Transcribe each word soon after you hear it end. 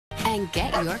and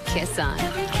get your kiss on.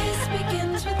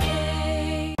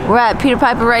 We're at Peter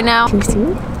Piper right now. Can you see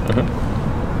me?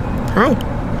 Hi.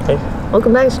 Hey.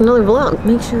 Welcome back to another vlog.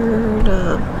 Make sure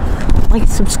to like,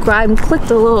 subscribe, and click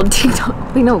the little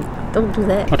TikTok. Wait, no, don't do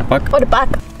that. What the fuck? What the fuck?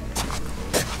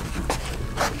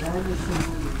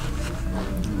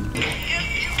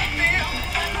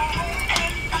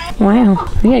 Wow,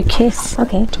 we got a kiss.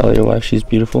 Okay. Tell your wife she's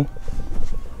beautiful.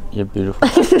 You're beautiful.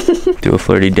 Do a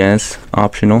flirty dance,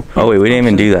 optional. Oh wait, we didn't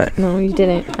even do that. No, you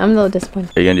didn't. I'm a little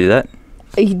disappointed. Are you gonna do that?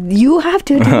 You have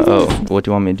to do this. Oh, what do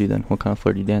you want me to do then? What kind of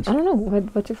flirty dance? I don't know.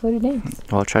 What's your flirty dance?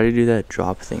 Well, I'll try to do that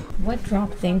drop thing. What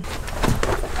drop thing?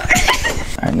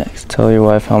 Alright, next. Tell your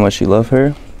wife how much you love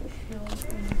her.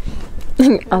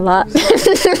 A lot.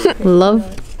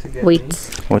 Love weights.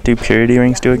 What do purity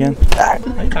rings do again? What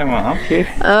are you talking about? I'm here.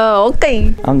 Oh,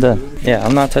 okay. I'm done. Yeah,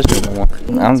 I'm not touching it no more.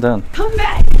 I'm done. Come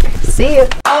back. See you.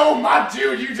 Oh my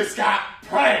dude, you just got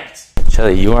pranked!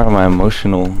 Shelly, you are my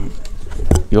emotional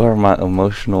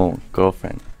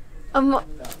girlfriend. No,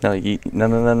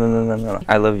 no.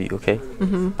 I love you, okay?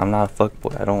 I'm not a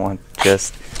fuckboy. I don't want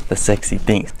just the sexy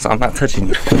things. So I'm not touching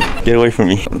you. Get away from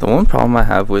me. The one problem I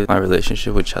have with my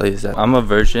relationship with Shelly is that I'm a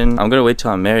virgin. I'm gonna wait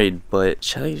till I'm married, but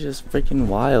Shelly's just freaking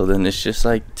wild and it's just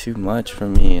like too much for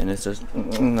me. And it's just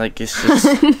like, it's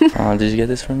just... did you get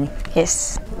this for me?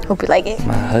 Yes. Hope you like it.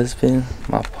 My husband,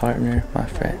 my partner, my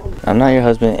friend. I'm not your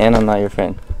husband and I'm not your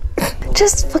friend.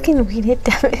 Just fucking read it,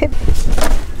 damn it.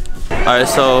 Alright,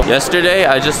 so yesterday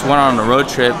I just went on a road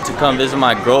trip to come visit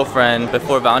my girlfriend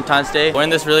before Valentine's Day. We're in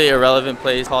this really irrelevant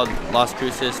place called Las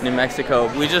Cruces, New Mexico.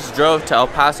 We just drove to El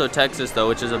Paso, Texas though,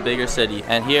 which is a bigger city.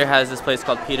 And here has this place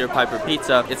called Peter Piper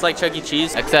Pizza. It's like Chuck E.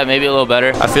 Cheese, except maybe a little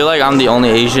better. I feel like I'm the only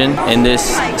Asian in this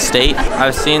state.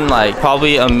 I've seen like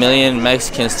probably 1 million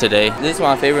Mexicans today. This is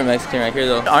my favorite Mexican right here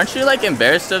though. Aren't you like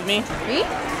embarrassed of me? Me?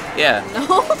 Yeah.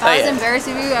 No. If I was embarrassed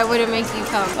of you, I wouldn't make you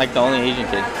come. Like the only Asian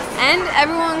kid. And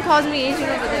everyone calls me Asian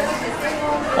over there.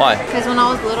 Why? Because when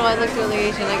I was little, I looked really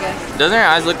Asian, I guess. Doesn't your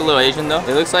eyes look a little Asian though?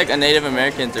 It looks like a Native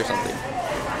American's or something.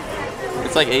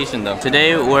 It's like Asian though.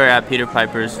 Today we're at Peter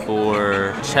Piper's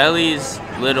for Chelly's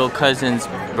little cousin's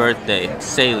birthday,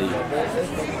 Saley.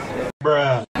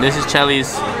 Bruh. This is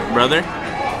Chelly's brother.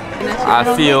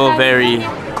 I feel very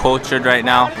cultured right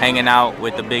now, hanging out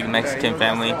with the big Mexican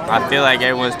family. I feel like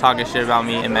everyone's talking shit about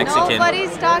me in Mexican.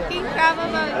 Nobody's talking crap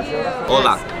about you.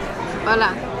 Hola.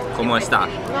 Hola. ¿Cómo está?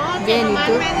 Bien, ¿y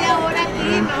tú?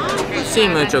 Sí,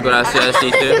 mucho gracias. ¿Y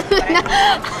tú?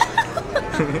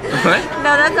 What?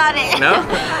 No, that's not it. No?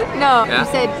 No, Yeah? you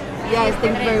said yes,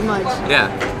 thank you very much. Yeah.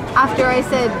 After I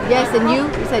said yes and you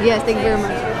said yes, thank you very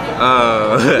much.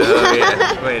 Oh,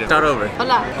 yeah. Wait, start over.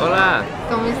 Hola. Hola.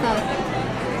 ¿Cómo estás?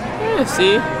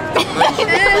 See?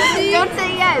 Don't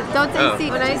say yes, don't say sí.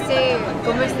 When I say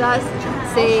 ¿cómo estás?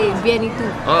 Say bien, ¿y tú?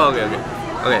 Oh, okay.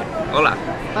 Okay, hola.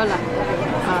 Hola.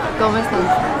 ¿Cómo estás?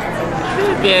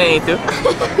 Bien, ¿y tú?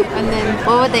 And then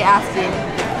what would they ask you?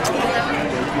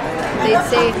 They'd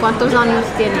say ¿cuántos años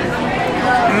tienes?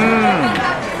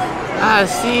 Ah,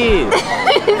 sí.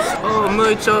 Oh,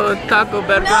 mucho taco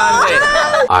grande.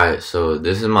 Alright, so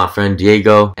this is my friend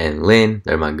Diego and Lynn.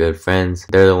 They're my good friends.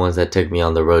 They're the ones that took me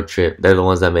on the road trip. They're the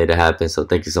ones that made it happen, so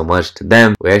thank you so much to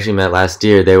them. We actually met last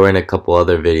year. They were in a couple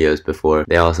other videos before.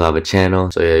 They also have a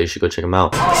channel, so yeah, you should go check them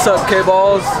out. What's up,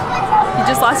 K-Balls? You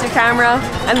just lost your camera,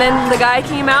 and then the guy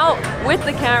came out with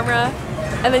the camera,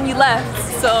 and then you left,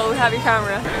 so have your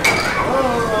camera.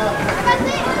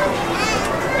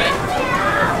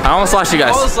 I almost lost you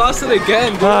guys. I almost lost it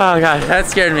again, dude. Oh gosh, that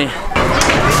scared me.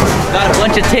 Got a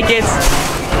bunch of tickets.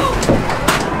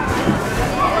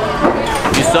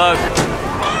 You suck.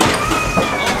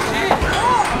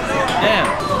 Damn.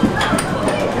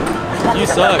 You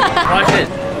suck. Watch it.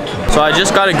 So I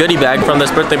just got a goodie bag from this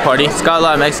birthday party. It's got a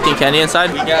lot of Mexican candy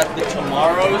inside. We got the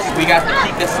tomorrows. We got the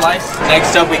pica slice.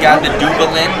 Next up we got the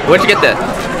Dubalin. Where'd you get that?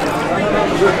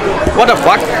 What the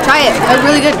fuck? Try it, it's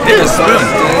really good. It's a spoon.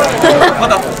 What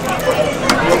the?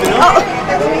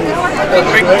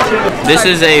 This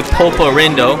is a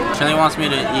pulparindo. Shelly wants me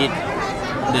to eat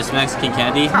this Mexican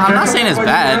candy. I'm not saying it's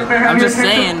bad. I'm just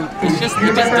saying it just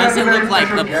doesn't look like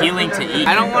appealing to eat.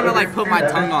 I don't want to like put my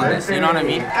tongue on this. You know what I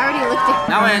mean? I already licked it.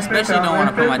 Now I especially don't want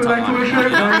to put my tongue on it. You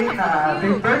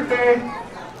know?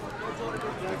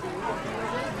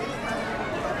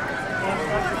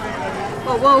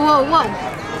 Whoa.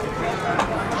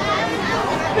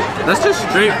 That's just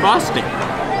straight frosting.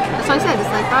 That's what I said, it's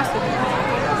like frosting.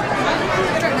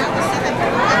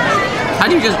 How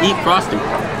do you just eat frosting?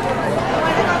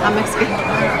 I'm Mexican.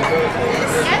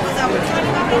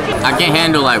 I can't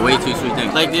handle like way too sweet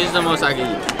things. Like this is the most I can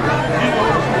eat.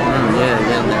 Yeah.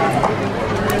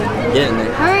 Getting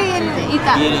there. Hurry and eat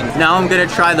that. Eating. Now I'm gonna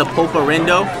try the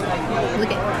polparindo.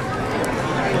 Look at.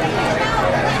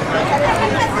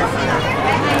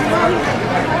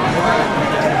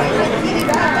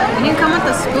 You didn't come with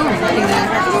a spoon.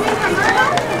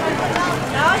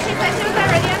 No, she said she was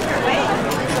already on her way.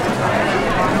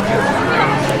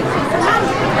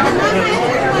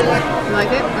 You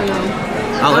like it or no?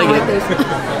 I like it. this.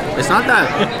 It's not that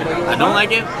I don't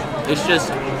like it. It's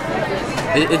just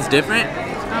it's different.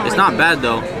 It's not bad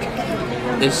though.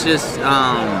 It's just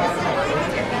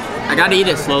I gotta eat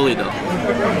it slowly though.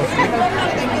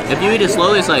 If you eat it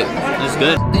slowly, it's like it's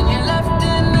good.